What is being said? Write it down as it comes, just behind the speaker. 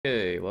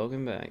Okay,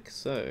 welcome back.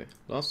 So,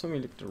 last time we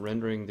looked at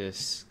rendering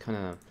this kind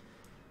of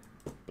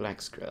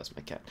black screen. That's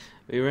my cat.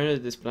 We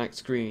rendered this black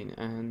screen,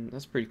 and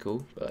that's pretty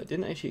cool, but I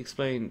didn't actually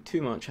explain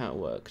too much how it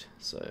worked,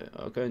 so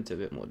I'll go into a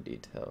bit more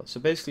detail. So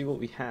basically what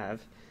we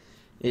have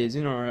is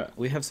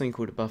we have something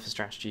called a buffer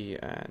strategy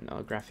and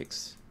our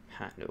graphics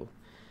handle.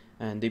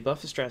 And the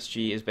buffer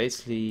strategy is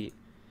basically,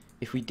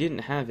 if we didn't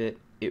have it,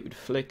 it would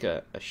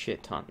flicker a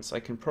shit ton. So I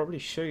can probably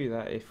show you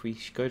that if we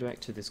go back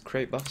to this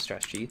create buffer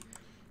strategy.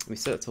 We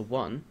set it to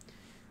 1.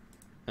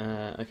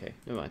 Okay,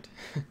 never mind.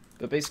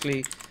 But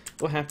basically,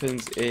 what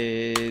happens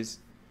is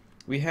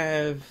we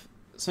have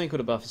something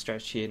called a buffer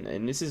strategy,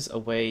 and this is a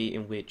way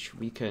in which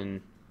we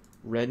can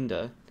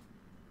render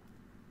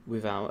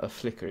without a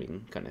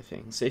flickering kind of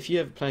thing. So if you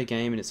ever play a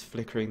game and it's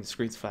flickering, the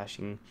screen's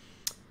flashing,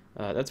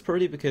 that's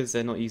probably because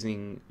they're not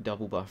using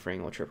double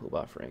buffering or triple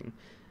buffering.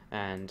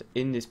 And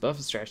in this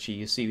buffer strategy,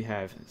 you see we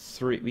have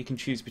 3. We can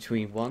choose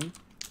between 1,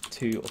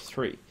 2, or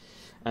 3.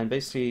 And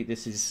basically,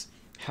 this is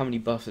how many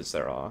buffers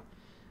there are,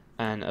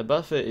 and a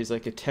buffer is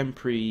like a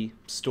temporary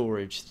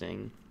storage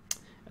thing,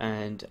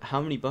 and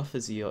how many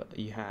buffers you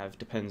have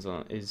depends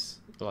on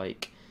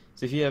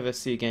so if you ever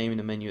see a game in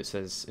the menu it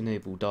says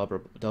enable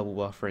double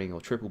buffering or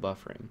triple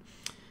buffering.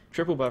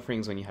 Triple buffering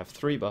is when you have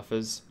 3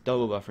 buffers,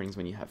 double buffering is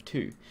when you have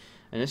 2.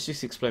 And let's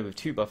just explain with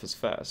 2 buffers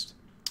first.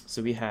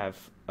 So we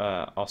have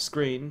our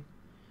screen,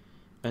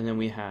 and then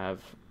we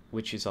have,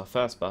 which is our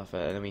first buffer,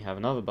 and then we have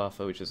another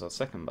buffer which is our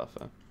second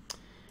buffer.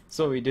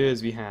 So what we do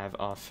is we have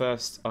our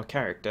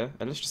character,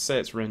 and let's just say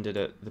it's rendered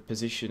at the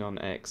position on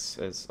X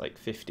as like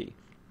 50.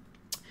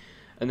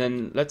 And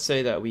then let's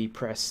say that we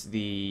press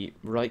the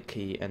right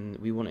key and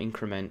we want to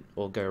increment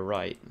or go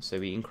right. So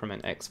we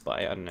increment X by,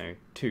 I don't know,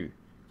 2.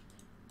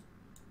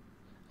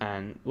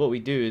 And what we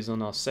do is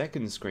on our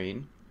second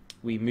screen,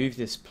 we move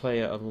this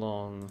player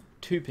along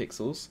 2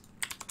 pixels.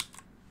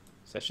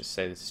 So let's just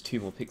say this is 2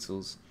 more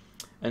pixels.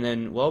 And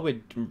then while we're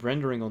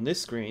rendering on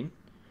this screen,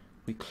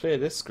 we clear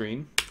this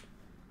screen,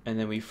 and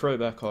then we throw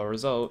back our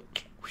result,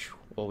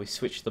 or we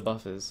switch the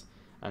buffers,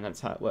 and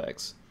that's how it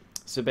works.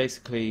 So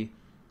basically,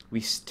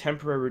 we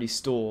temporarily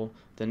store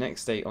the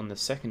next state on the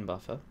second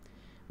buffer.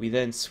 We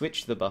then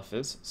switch the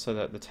buffers so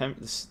that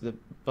the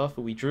buffer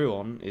we drew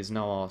on is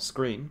now our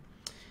screen,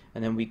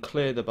 and then we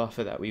clear the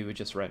buffer that we were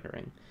just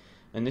rendering.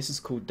 And this is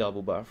called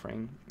double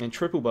buffering. And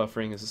triple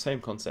buffering is the same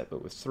concept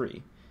but with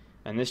 3.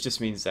 And this just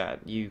means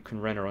that you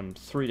can render on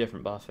 3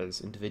 different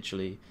buffers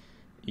individually,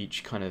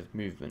 each kind of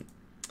movement.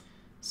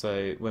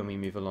 So when we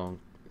move along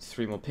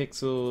 3 more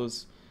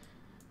pixels,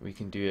 we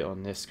can do it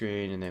on this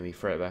screen, and then we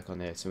throw it back on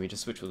this, and we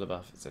just switch all the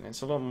buffers, and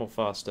it's a lot more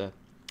faster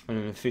and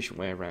an efficient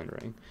way of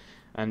rendering.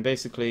 And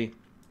basically,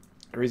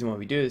 the reason why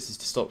we do this is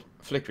to stop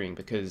flickering,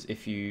 because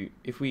if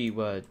we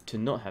were to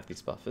not have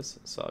these buffers,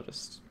 so I'll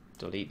just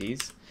delete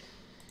these.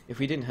 If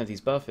we didn't have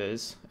these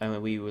buffers,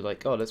 and we were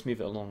like, oh, let's move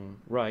it along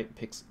right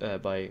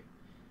by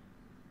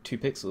 2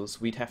 pixels,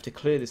 we'd have to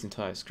clear this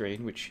entire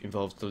screen, which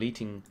involves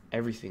deleting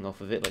everything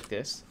off of it like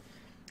this,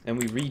 and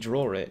we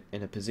redraw it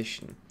in a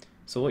position.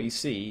 So what you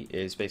see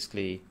is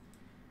basically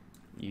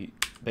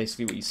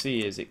what you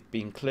see is it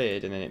being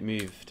cleared and then it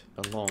moved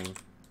along,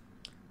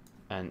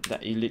 and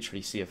that you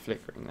literally see a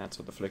flickering. That's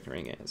what the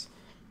flickering is.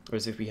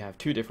 Whereas if we have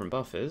 2 different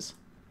buffers,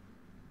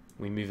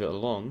 we move it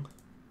along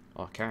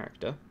our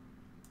character,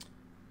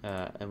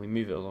 and we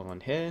move it along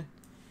on here.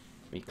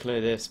 We clear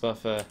this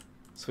buffer,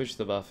 switch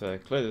the buffer,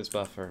 clear this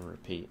buffer, and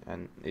repeat.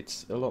 And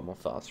it's a lot more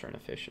faster and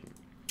efficient.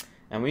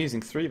 And we're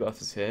using 3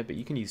 buffers here, but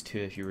you can use 2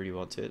 if you really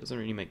want to. It doesn't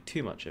really make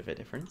too much of a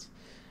difference.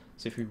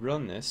 So if we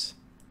run this,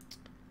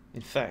 in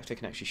fact, I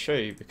can actually show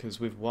you, because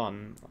with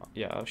 1,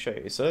 yeah, I'll show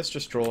you. So let's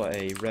just draw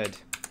a red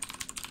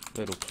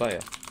little player,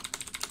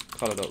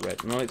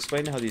 color.red, and I'll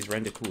explain how these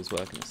render calls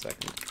work in a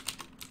second.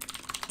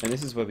 And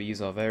this is where we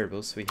use our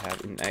variables. So we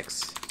have in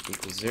x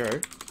equals 0,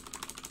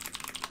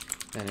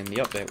 and in the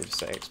update we'll just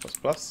say x++,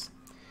 and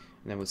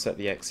then we'll set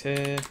the x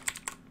here.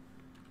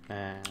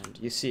 And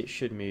you see it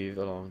should move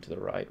along to the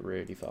right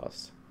really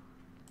fast.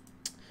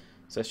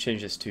 So let's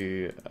change this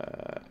to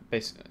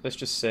let's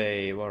just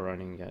say while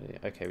running.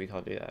 Okay, we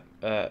can't do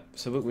that.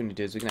 So what we're going to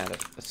do is we're going to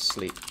add a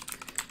sleep.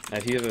 Now,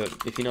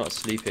 if you know what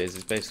sleep is,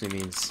 it basically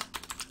means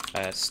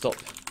stop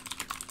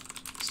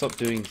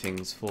doing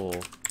things for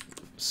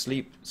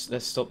sleep.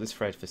 Let's stop this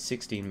thread for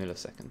 16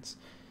 milliseconds,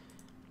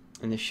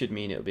 and this should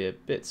mean it'll be a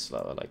bit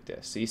slower like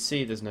this. So you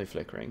see, there's no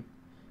flickering.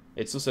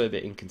 It's also a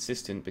bit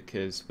inconsistent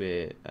because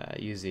we're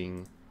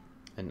using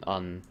an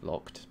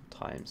unlocked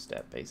time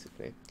step,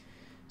 basically.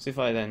 So if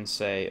I then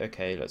say,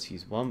 okay, let's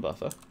use 1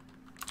 buffer,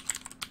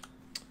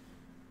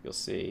 you'll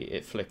see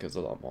it flickers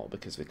a lot more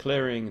because we're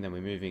clearing, and then we're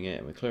moving it,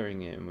 and we're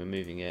clearing it, and we're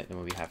moving it, and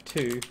when we have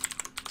 2,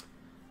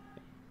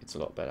 it's a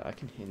lot better. I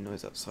can hear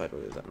noise outside.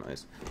 What is that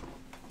noise?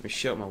 Let me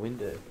shut my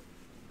window.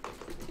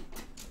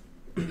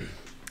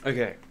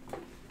 Okay.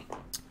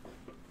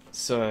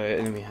 So,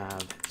 and then we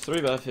have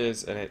 3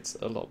 buffers, and it's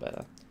a lot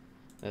better.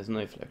 There's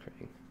no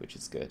flickering, which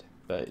is good.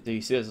 But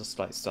you see there's a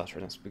slight stutter,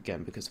 and that's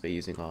again because we're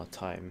using our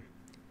time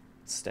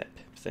step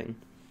thing.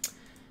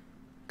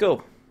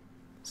 Cool.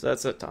 So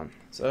that's it done.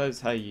 So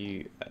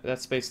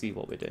that's basically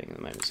what we're doing at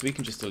the moment. So we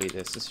can just delete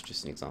this. This is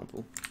just an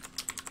example.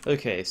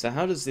 Okay, so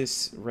how does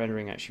this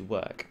rendering actually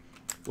work?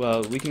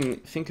 Well, we can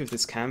think of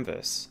this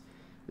canvas.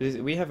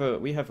 We have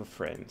a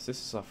frame. So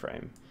this is our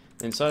frame.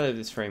 Inside of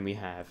this frame we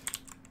have,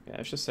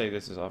 let's just say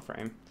this is our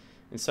frame.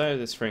 Inside of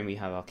this frame we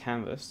have our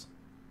canvas.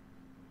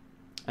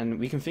 And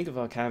we can think of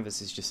our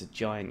canvas as just a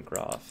giant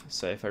graph.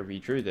 So if I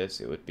redrew this,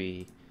 it would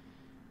be,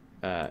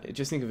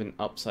 just think of an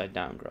upside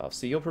down graph.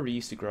 So you're probably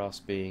used to graphs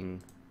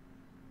being,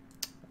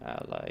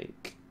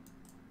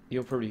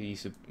 you're probably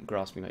used to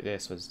graphs being like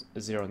this, was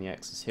 0 on the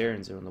x is here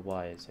and 0 on the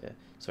y is here.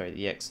 Sorry,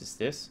 the x is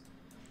this,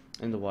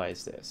 and the y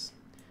is this.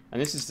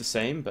 And this is the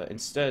same, but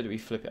instead we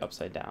flip it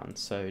upside down.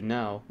 So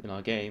now, in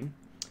our game,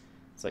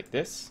 it's like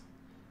this.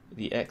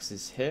 The x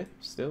is here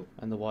still,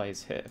 and the y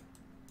is here.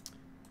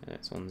 And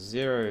it's on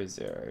 0,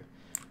 0.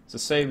 So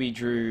say we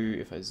drew,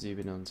 if I zoom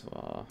in onto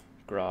our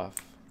graph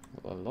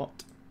a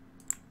lot.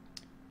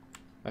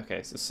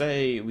 Okay, so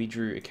say we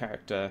drew a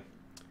character.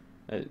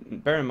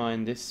 Bear in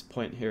mind this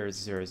point here is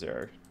 0,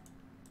 0.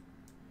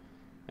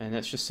 And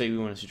let's just say we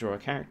wanted to draw a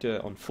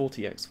character on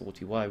 40x,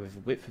 40y with a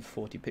width of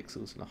 40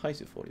 pixels and a height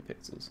of 40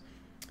 pixels.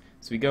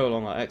 So we go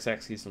along our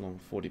x-axis along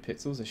 40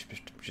 pixels. Let's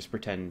just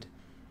pretend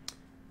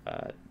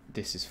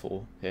this is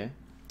 4 here.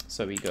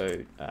 So we go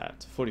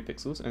to 40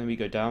 pixels, and then we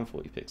go down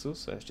 40 pixels,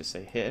 so let's just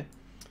say here.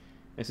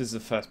 This is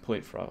the first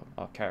point for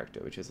our character,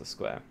 which is a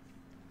square.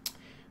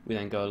 We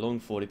then go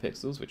along 40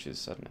 pixels, which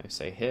is, I don't know,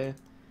 say here,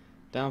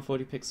 down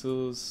 40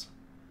 pixels,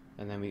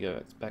 and then we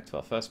go back to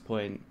our first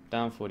point,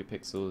 down 40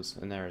 pixels,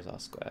 and there is our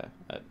square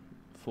at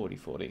 40,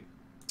 40.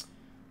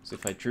 So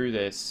if I drew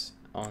this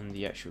on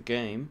the actual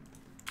game,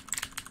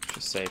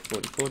 just say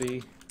 40,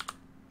 40,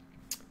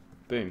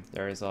 boom,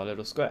 there is our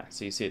little square.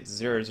 So you see it's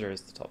 0, 0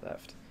 is the top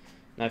left.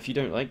 Now if you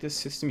don't like this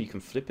system you can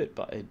flip it,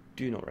 but I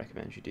do not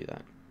recommend you do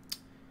that.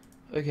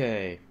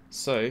 Okay,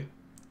 so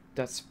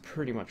that's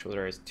pretty much all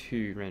there is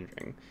to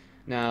rendering.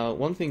 Now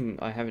one thing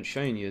I haven't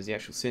shown you is the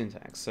actual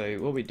syntax. So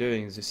what we're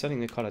doing is we're setting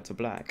the color to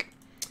black,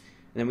 and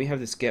then we have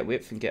this get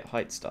width and get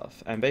height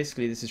stuff, and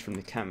basically this is from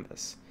the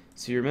canvas.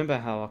 So you remember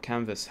how our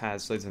canvas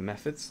has loads of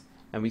methods,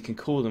 and we can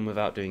call them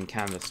without doing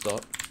canvas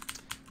dot.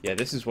 Yeah,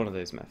 this is one of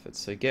those methods.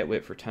 So get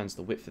width returns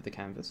the width of the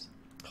canvas,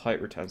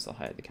 height returns the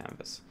height of the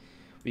canvas.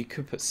 We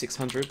could put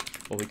 600,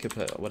 or we could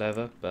put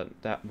whatever, but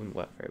that wouldn't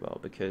work very well,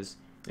 because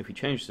if we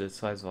change the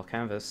size of our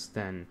canvas,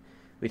 then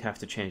we'd have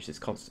to change this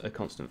a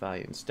constant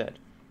value instead.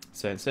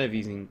 So instead of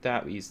using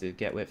that, we use the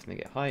get width and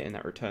the get height, and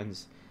that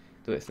returns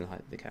the width and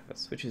height of the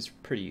canvas, which is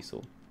pretty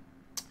useful.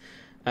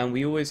 And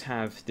we always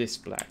have this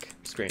black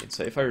screen.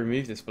 So if I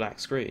remove this black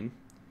screen,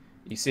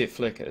 you see it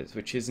flickers,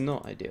 which is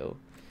not ideal.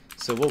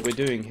 So what we're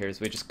doing here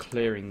is we're just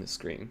clearing the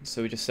screen.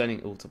 So we're just setting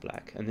it all to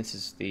black, and this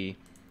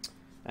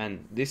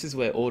is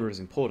where order is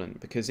important,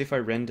 because if I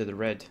render the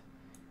red,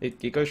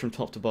 it goes from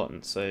top to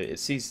bottom. So it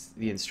sees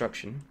the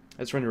instruction.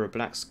 Let's render a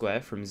black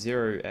square from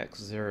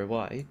 0x,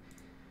 0y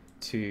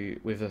to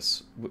with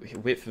a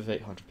width of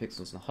 800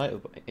 pixels and a height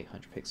of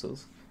 800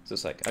 pixels. So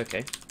it's like,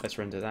 okay, let's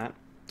render that,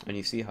 and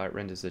you see how it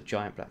renders a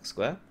giant black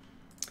square.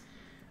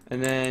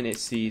 And then it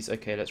sees,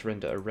 okay, let's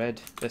render a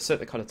red. Let's set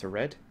the color to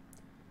red.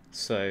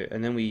 So,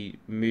 and then we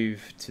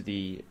move to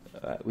the,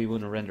 we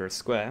want to render a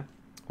square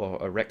or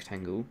a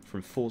rectangle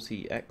from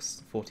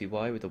 40x,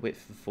 40y with a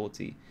width of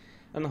 40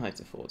 and a height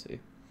of 40.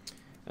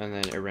 And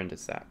then it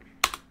renders that.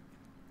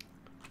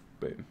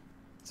 Boom.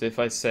 So if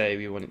I say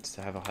we want it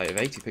to have a height of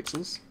 80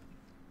 pixels,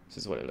 this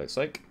is what it looks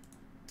like.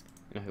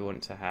 And if we want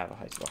it to have a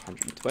height of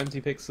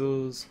 120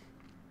 pixels,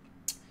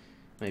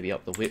 maybe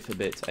up the width a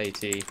bit to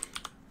 80,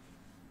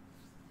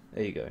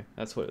 there you go,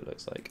 that's what it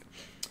looks like.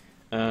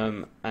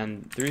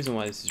 And the reason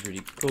why this is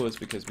really cool is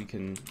because we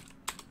can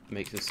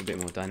make this a bit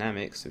more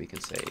dynamic, so we can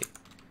say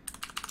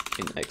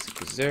int x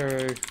equals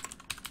 0,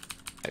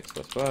 x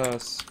plus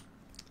plus,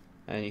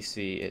 and you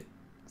see it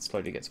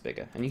slowly gets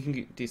bigger. And you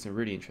can do some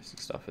really interesting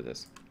stuff with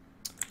this.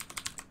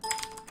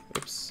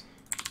 Oops.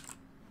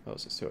 Oh,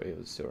 it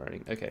was still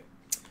running. Okay.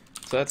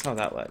 So that's how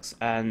that works.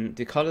 And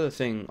the color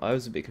thing, I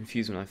was a bit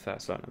confused when I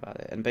first learned about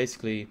it. And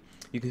basically,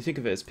 you can think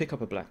of it as pick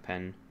up a black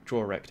pen,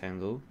 draw a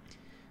rectangle.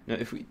 Now,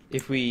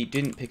 if we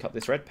didn't pick up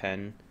this red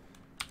pen,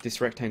 this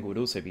rectangle would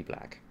also be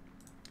black.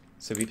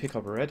 So we pick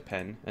up a red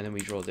pen, and then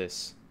we draw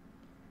this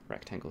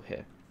rectangle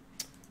here.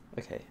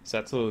 Okay, so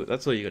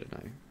that's all you got to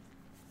know.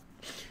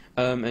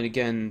 And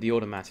again, the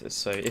order matters.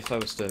 So if I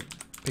was to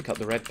pick up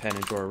the red pen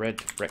and draw a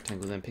red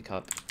rectangle, then pick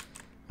up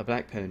a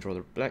black pen and draw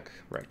the black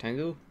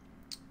rectangle,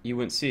 you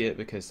wouldn't see it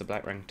because the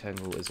black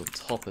rectangle is on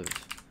top of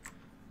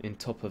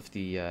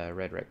the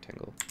red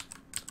rectangle.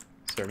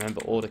 So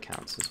remember, order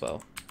counts as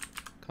well.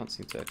 Can't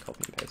seem to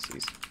copy and paste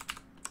these.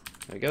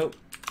 There we go.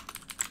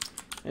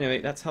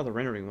 Anyway, that's how the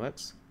rendering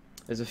works.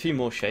 There's a few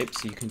more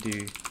shapes, so you can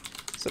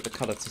set the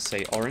color to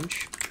say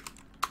orange,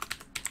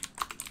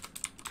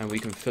 and we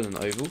can fill an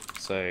oval,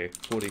 so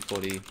 40,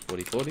 40,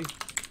 40, 40.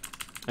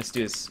 Let's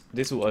do this.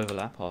 This will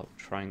overlap our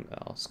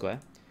square.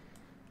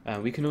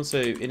 We can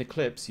also, in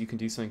Eclipse, you can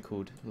do something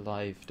called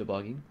live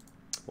debugging,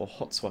 or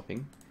hot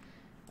swapping.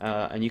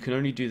 and you can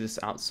only do this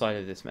outside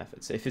of this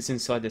method. So if it's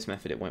inside this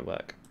method, it won't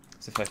work.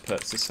 So if I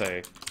put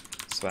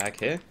swag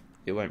here,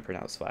 it won't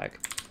print out swag.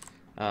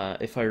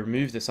 If I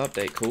remove this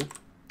update call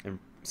and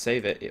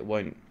save it, it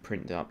won't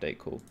print the update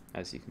call,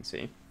 as you can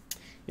see.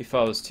 If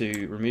I was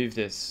to remove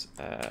this,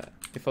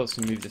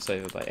 move this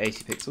over by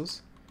 80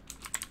 pixels,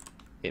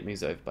 it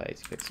moves over by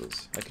 80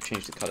 pixels. I could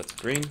change the color to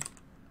green,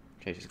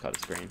 change the color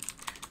to green.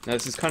 Now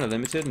this is kind of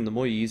limited, and the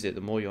more you use it,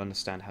 the more you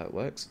understand how it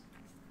works.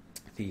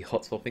 The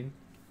hot swapping,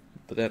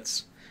 but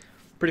that's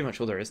pretty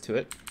much all there is to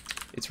it.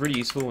 It's really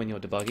useful when you're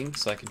debugging,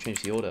 so I can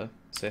change the order.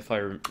 So if I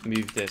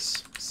move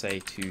this, say,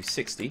 to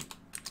 60,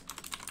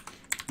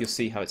 you'll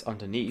see how it's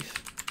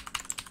underneath.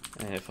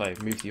 And if I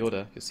move the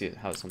order, you'll see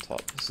how it's on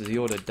top. So the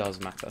order does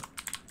matter.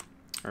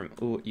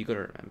 Oh, you gotta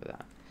remember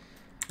that.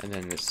 And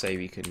then let's say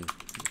we can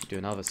do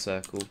another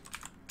circle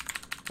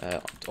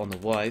on the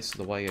Y, so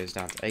the Y goes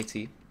down to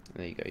 80. And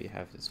there you go, you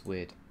have this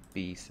weird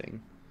B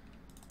thing.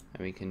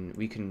 And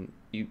we can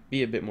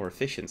be a bit more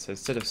efficient. So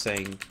instead of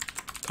saying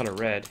color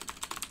red,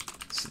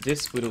 so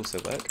this would also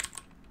work.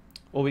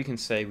 Or we can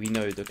say we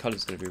know the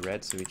color's going to be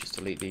red, so we just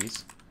delete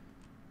these,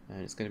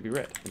 and it's going to be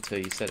red until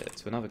you set it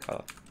to another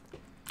color.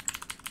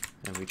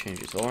 And we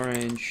change it to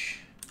orange.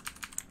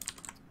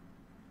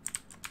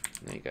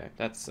 There you go.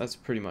 That's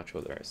pretty much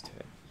all there is to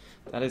it.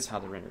 That is how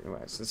the rendering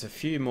works. There's a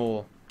few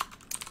more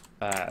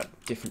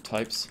different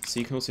types. So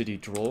you can also do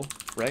draw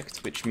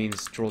rect, which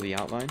means draw the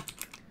outline.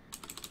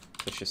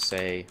 Let's just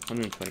say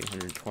 120,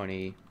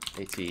 120,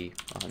 80,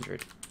 100.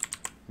 And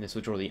this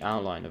will draw the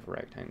outline of a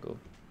rectangle.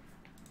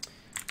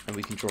 And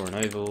we can draw an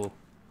oval.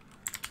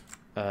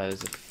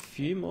 There's a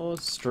few more.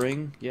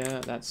 String,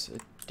 yeah, that's a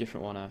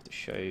different one I have to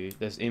show you.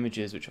 There's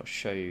images, which I'll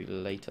show you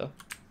later.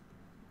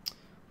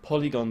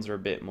 Polygons are a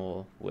bit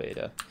more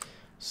weirder.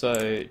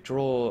 So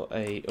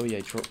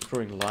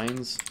drawing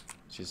lines,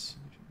 which is,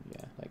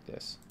 yeah, like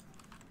this.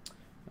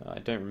 I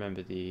don't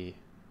remember the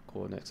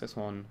coordinates,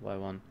 x1,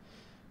 y1.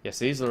 Yes,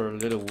 these are a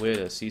little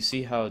weirder. So you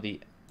see how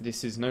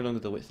this is no longer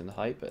the width and the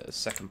height, but a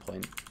second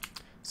point.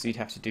 So you'd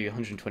have to do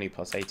 120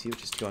 plus 80,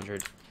 which is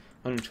 200.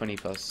 120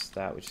 plus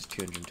that, which is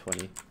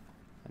 220.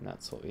 And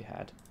that's what we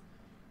had.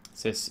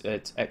 So it's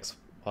x1,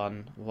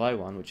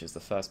 y1, which is the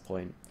first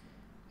point.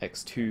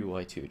 x2,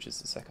 y2, which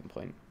is the second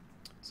point.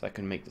 So I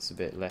can make this a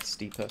bit less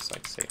steeper, so I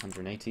can say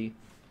 180.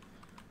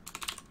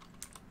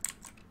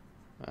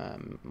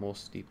 More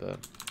steeper.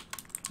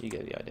 You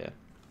get the idea.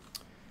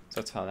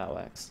 So that's how that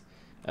works.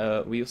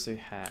 We also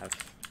have,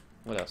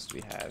 what else do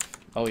we have?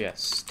 Oh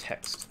yes,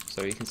 text.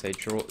 So you can say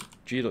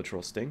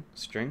g.draw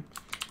string.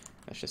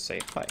 Let's just say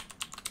hi,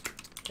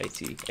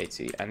 80,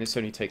 80, and this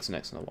only takes an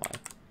x and a y.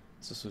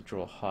 So this will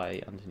draw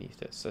hi underneath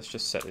this. Let's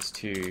just set this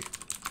to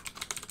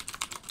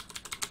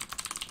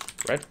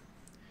red.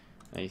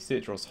 And you see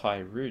it draws hi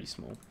really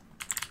small.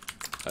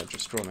 I'll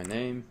just draw my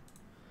name.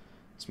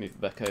 Let's move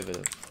it back over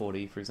to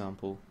 40, for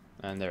example,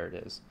 and there it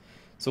is.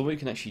 So what we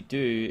can actually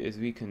do is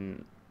we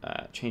can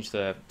change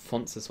the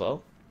fonts as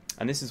well.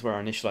 And this is where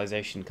our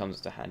initialization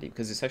comes to handy,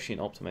 because it's actually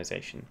an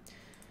optimization.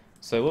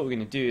 So what we're going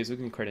to do is we're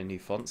going to create a new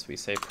font. So we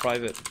say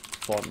private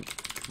font,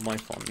 my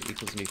font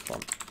equals new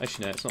font.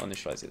 Actually no, it's not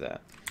initialized there.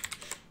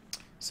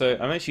 So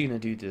I'm actually going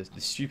to do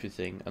the stupid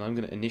thing, and I'm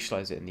going to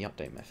initialize it in the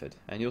update method.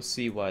 And you'll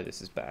see why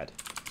this is bad.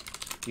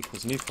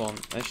 Equals new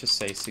font. Let's just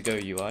say Sego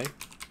UI,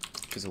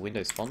 which is a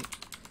Windows font.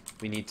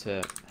 We need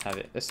to have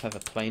it, let's have a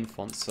plain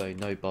font, so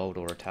no bold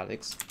or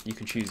italics. You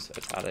can choose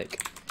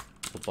italic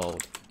or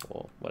bold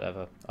or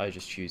whatever. I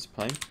just choose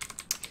plain.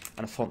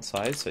 And a font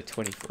size, so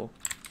 24.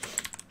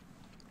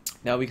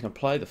 Now we can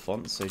apply the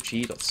font, so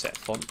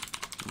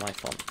g.setFont, my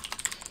font.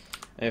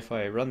 And if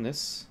I run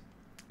this,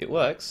 it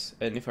works.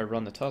 And if I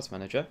run the task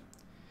manager,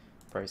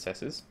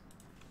 processes,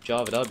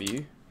 Java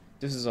W,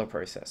 this is our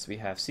process. We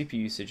have CPU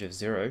usage of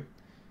 0,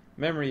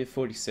 memory of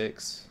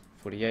 46,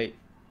 48,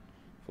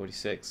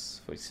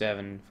 46,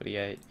 47,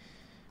 48.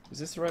 Is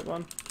this the right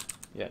one?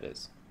 Yeah, it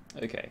is.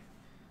 Okay.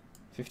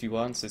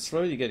 51, so it's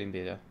slowly getting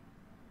better.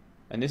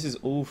 And this is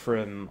all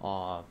from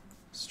our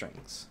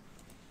strings.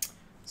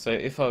 So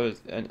if I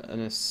was in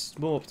a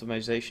small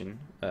optimization,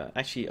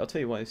 actually I'll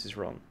tell you why this is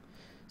wrong.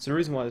 So the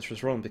reason why this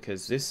was wrong,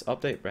 because this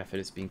update method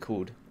has been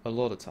called a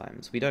lot of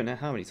times. We don't know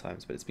how many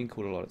times, but it's been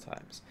called a lot of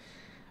times.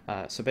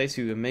 So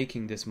basically we're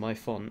making this my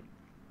font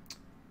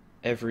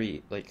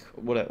every like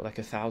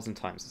 1,000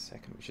 times a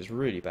second, which is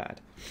really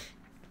bad.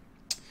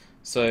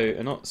 So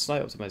a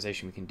slight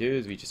optimization we can do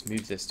is we just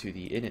move this to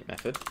the init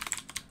method,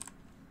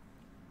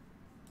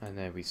 and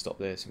then we stop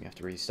this and we have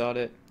to restart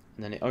it,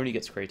 and then it only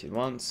gets created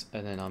once,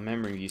 and then our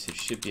memory usage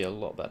should be a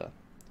lot better.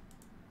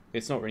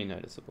 It's not really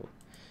noticeable.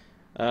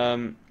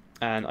 And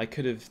I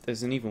could have,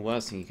 there's an even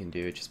worse thing you can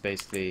do, which is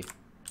basically,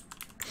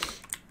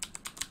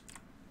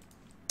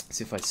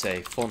 so if I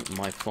say font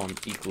my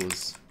font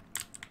equals,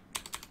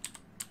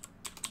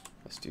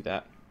 let's do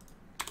that,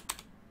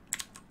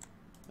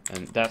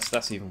 and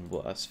that's even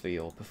worse for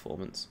your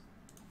performance,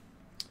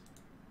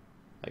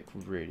 like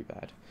really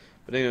bad.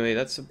 But anyway,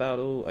 that's about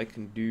all I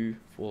can do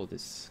for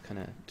this kind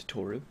of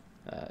tutorial.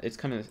 It's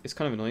kind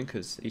of annoying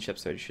because each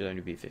episode should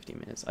only be 15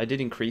 minutes. I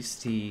did increase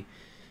the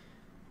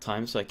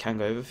time so I can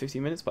go over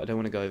 15 minutes, but I don't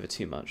want to go over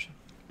too much.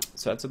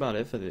 So that's about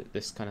it for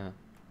this kind of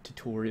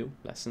tutorial,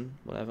 lesson,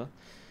 whatever,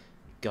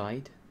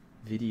 guide,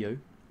 video.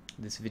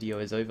 This video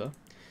is over.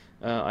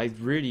 I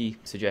really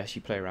suggest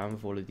you play around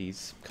with all of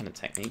these kind of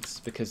techniques,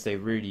 because the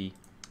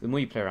more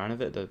you play around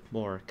with it, the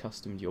more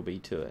accustomed you'll be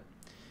to it.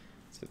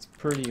 So it's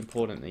pretty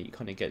important that you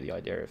kind of get the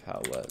idea of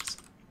how it works.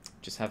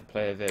 Just have a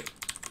play of it,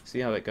 see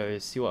how it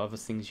goes, see what other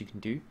things you can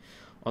do.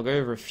 I'll go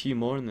over a few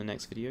more in the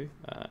next video,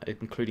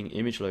 including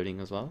image loading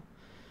as well.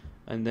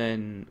 And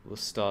then we'll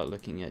start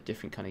looking at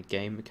different kind of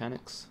game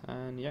mechanics.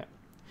 And yeah,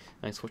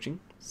 thanks for watching.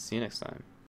 See you next time.